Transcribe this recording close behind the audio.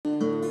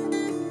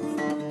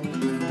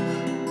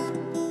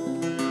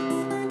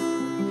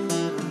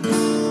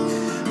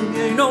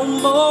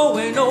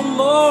ain't no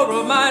more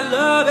of my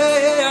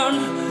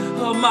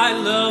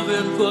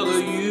loving for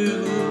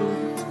you.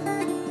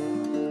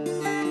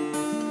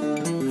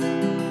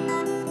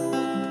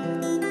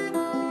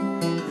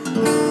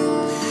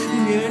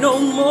 Ain't no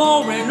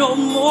more, ain't no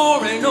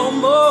more, ain't no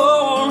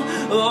more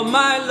of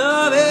my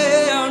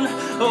loving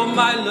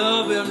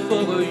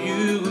for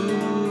you.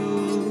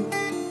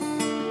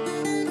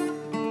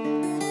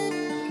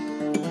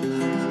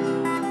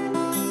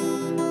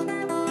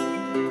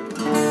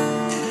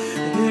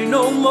 Ain't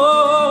no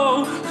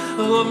more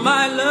of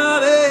my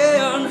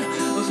loving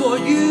for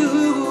you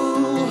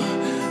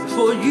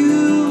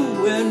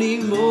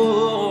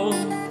anymore.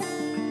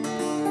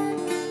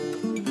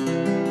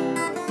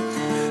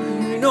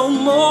 Ain't no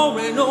more,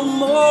 ain't no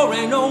more,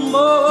 ain't no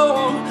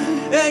more,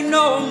 ain't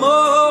no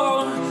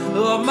more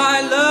of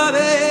my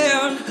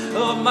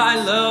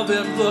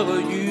loving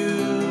for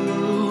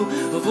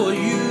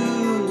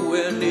you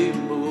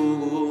anymore.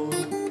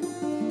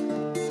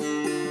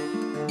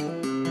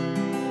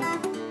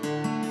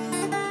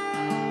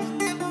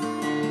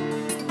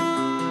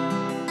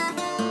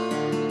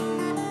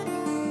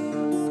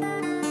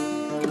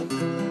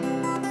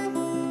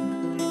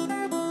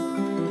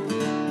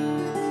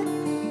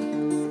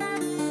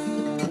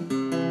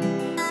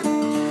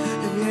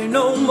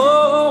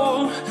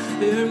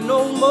 Ain't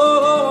no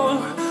more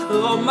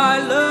of my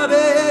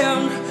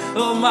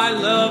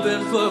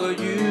loving for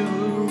you.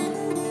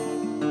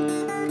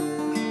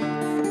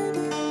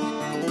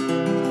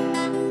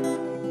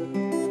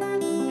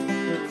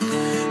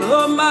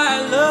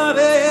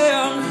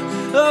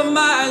 Of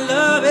my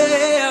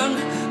loving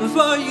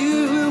for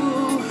you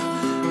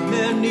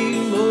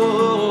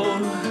anymore,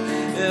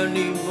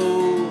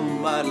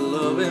 my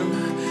loving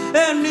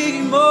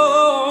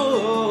anymore.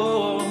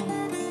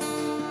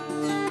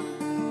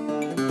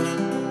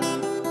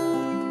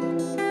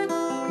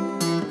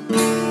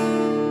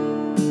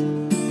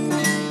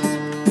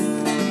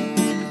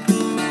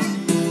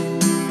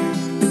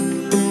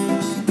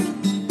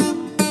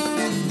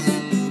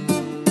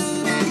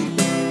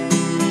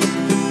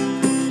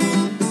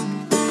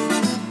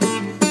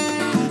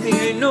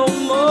 Ain't no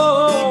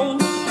more.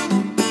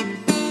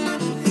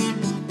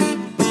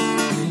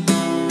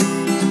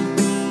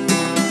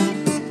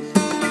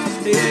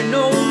 Ain't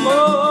no